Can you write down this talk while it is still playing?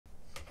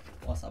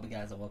What's up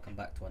guys, and welcome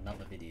back to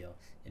another video.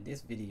 In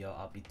this video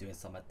I'll be doing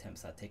some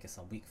attempts at taking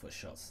some weak foot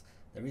shots.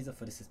 The reason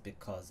for this is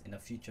because in a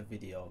future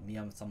video me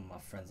and some of my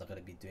friends are going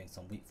to be doing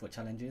some weak foot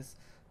challenges,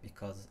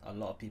 because a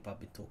lot of people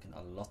have been talking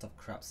a lot of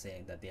crap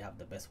saying that they have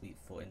the best weak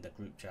foot in the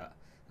group chat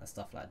and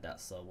stuff like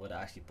that. So we'll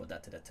actually put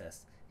that to the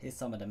test. Here's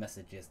some of the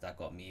messages that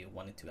got me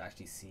wanting to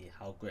actually see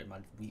how great my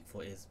weak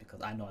foot is,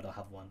 because I know I don't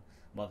have one,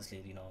 but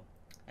obviously, you know,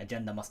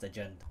 agenda must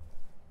agenda.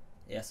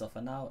 Yeah, so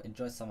for now,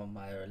 enjoy some of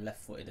my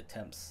left-footed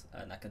attempts,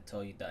 and I can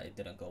tell you that it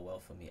didn't go well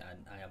for me,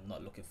 and I am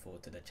not looking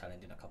forward to the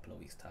challenge in a couple of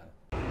weeks' time.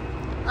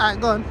 Alright,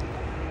 go on.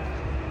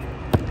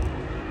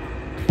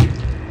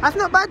 That's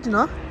not bad, you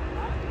know.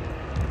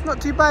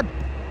 Not too bad.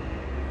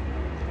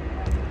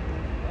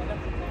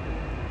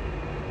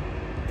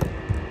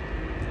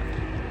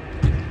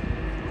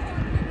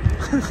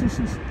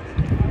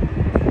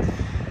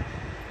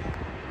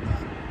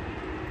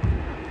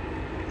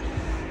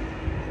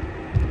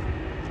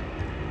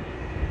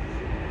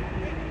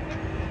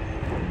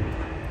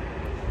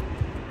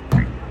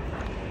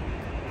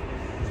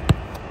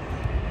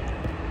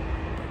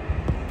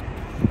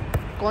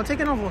 Go on,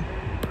 take another one.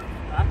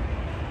 Huh?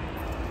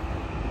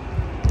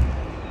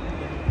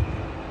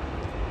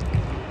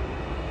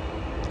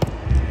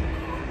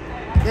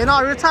 Yeah,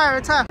 no, retire.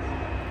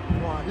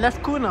 What,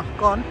 left corner,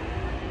 go on.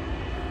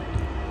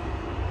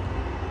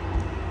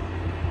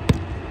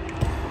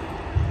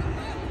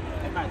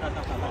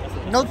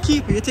 No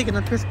keeper, you're taking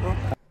a piss, bro.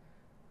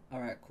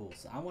 Alright, cool.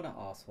 So I want to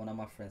ask one of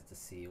my friends to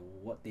see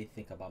what they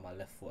think about my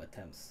left foot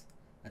attempts,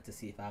 and to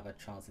see if I have a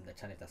chance in the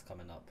challenge that's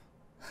coming up.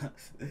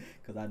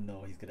 Because I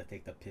know he's gonna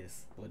take the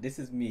piss. Well, this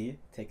is me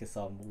taking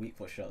some weak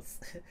foot shots.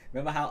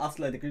 Remember how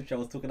Oslo in the group chat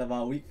was talking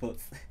about weak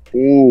foots?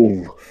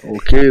 Oh,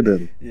 okay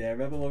then. Yeah,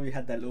 remember when we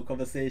had that little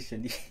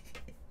conversation?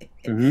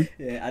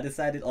 Yeah, I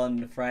decided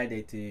on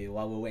Friday to,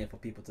 while we're waiting for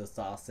people to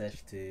start our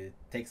sesh, to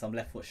take some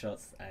left foot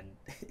shots, and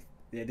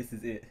yeah, this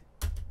is it.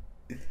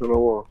 You know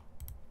what?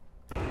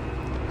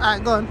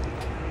 Alright, go on.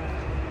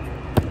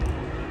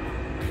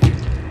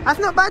 That's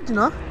not bad, you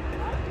know.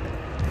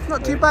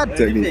 Not too bad.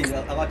 Technique.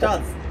 I got a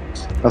chance.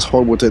 That's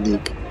horrible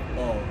technique.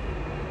 Oh.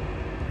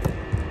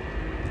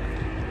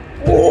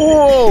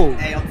 Oh!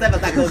 Hey, on 7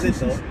 that goes in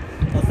though.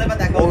 On 7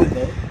 that goes in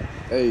though.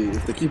 Hey,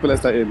 if the keeper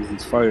lets that in,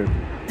 he's fired.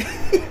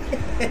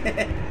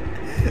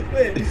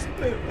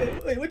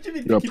 wait, what do you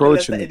mean? You're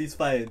approaching it. He's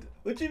fired.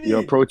 What do you mean?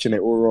 You're approaching it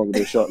all wrong with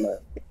the shot like.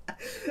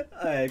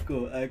 Alright,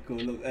 cool.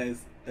 Look, guys.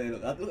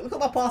 Look at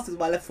my pass with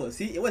my left foot.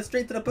 See, it went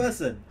straight to the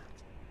person.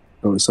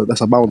 Oh, so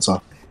that's a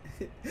bouncer.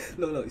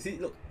 look. See,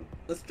 look.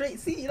 Straight.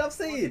 See, you know what I'm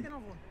saying?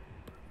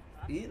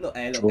 See, look,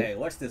 hey,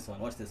 watch this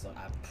one.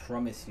 I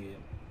promise you,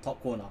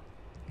 top corner.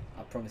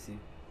 I promise you.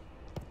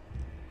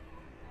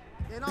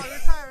 Yeah, no,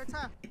 retire.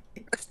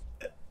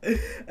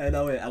 Hey,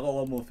 no wait, I got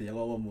one more for you. I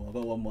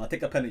got one more. I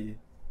take a penalty.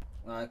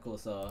 Alright, cool.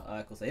 So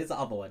here's the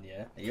other one.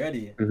 Yeah, are you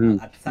ready?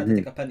 I decided to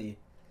take a penalty.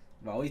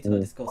 But I want you to know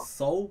this goes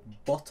so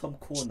bottom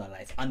corner,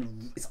 like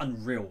it's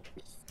unreal.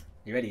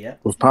 You ready? Yeah.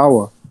 With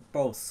power.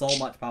 Bro, so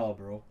much power,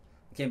 bro.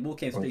 Ball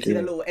came straight. See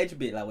that little edge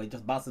bit, like where it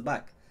just bounces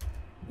back.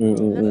 Look.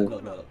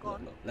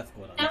 Left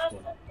corner.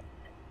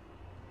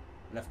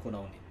 Left corner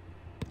only.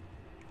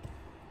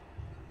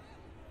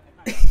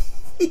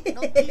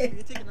 No keeper,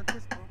 you're taking a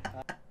piss, bro.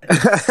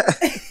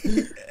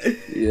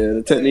 Yeah,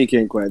 the technique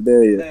ain't quite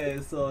there yet.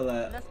 Yeah,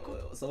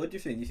 so what do you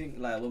think? You think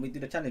like when we do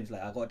the challenge,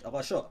 like I got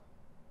a shot?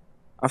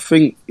 I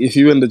think if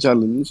you win the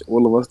challenge,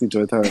 all of us need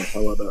to retire.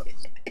 How about that?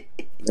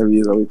 Every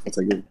year I wait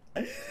for again.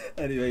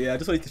 Anyway, yeah, I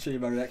just wanted to show you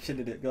my reaction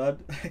in it, God.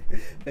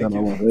 Thank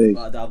No, you.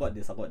 I got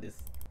this.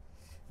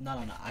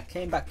 No. I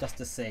came back just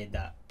to say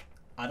that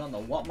I don't know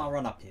what my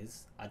run-up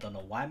is. I don't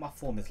know why my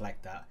form is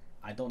like that.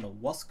 I don't know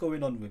what's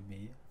going on with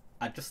me.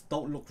 I just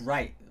don't look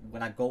right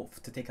when I go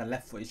to take a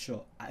left-footed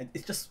shot.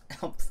 It just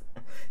helps.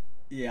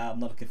 Yeah, I'm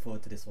not looking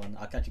forward to this one.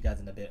 I'll catch you guys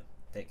in a bit.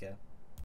 Take care.